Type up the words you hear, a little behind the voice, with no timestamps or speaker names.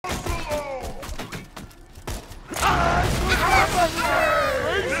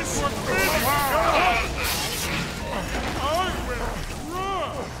This one's been hard. I will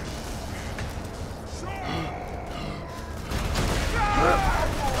run.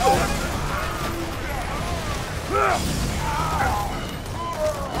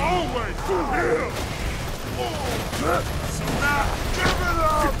 Always here. So now, give it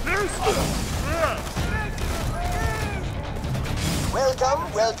up.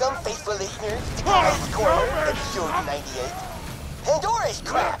 Welcome, faithful listeners, to Guy's Corner, episode 98. Pandora's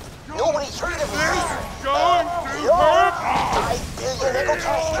crap! Nobody's heard of me here. Yo, 5 billion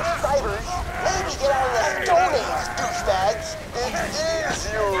Echo-Cast subscribers. Maybe get on the Stone Age, douchebags. It's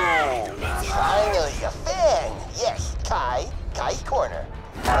you. Finally, a fan. Yes, Guy's Corner.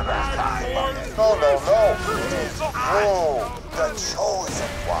 Oh, no. Oh, the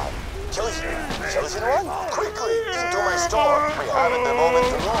chosen one. Chosen one? Quickly, into my store. We haven't a moment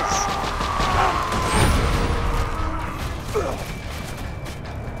to lose.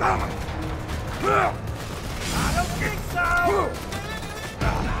 I don't think so!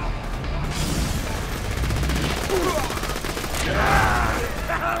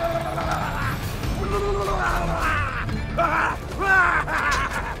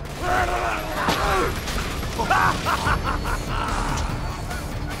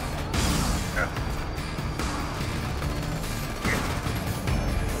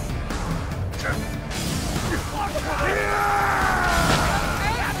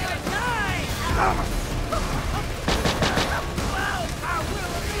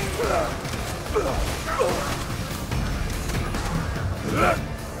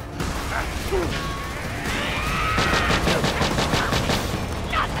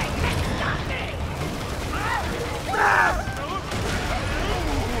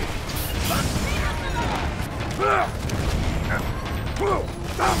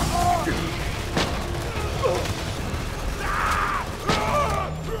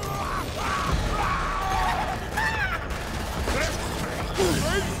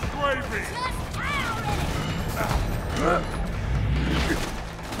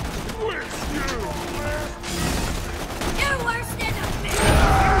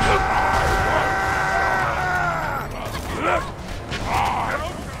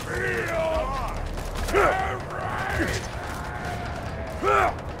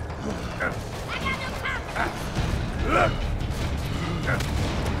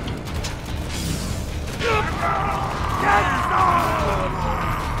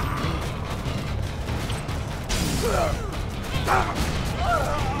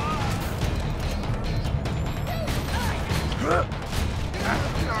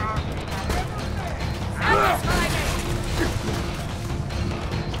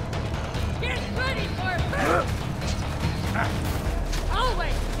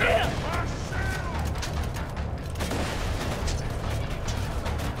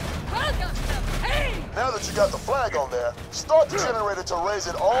 Now that you got the flag on there, start the generator to raise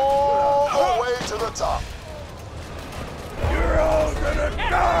it all the way to the top. You're all gonna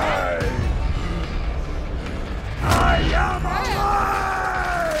die! I am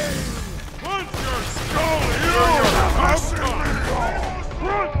alive! Put your skull in your pumpkin!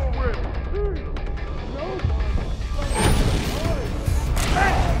 Run with it!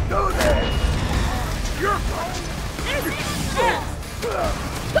 Let's do this! You're going!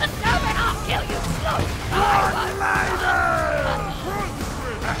 Put down and I'll kill you slowly!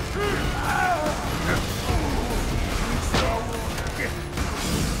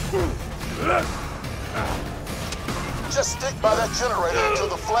 Just stick by that generator until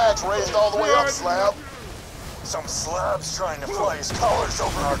the flag's raised all the way up, Slab. Some slab's trying to fly his colors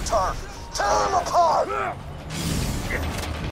over our turf. Tear them apart!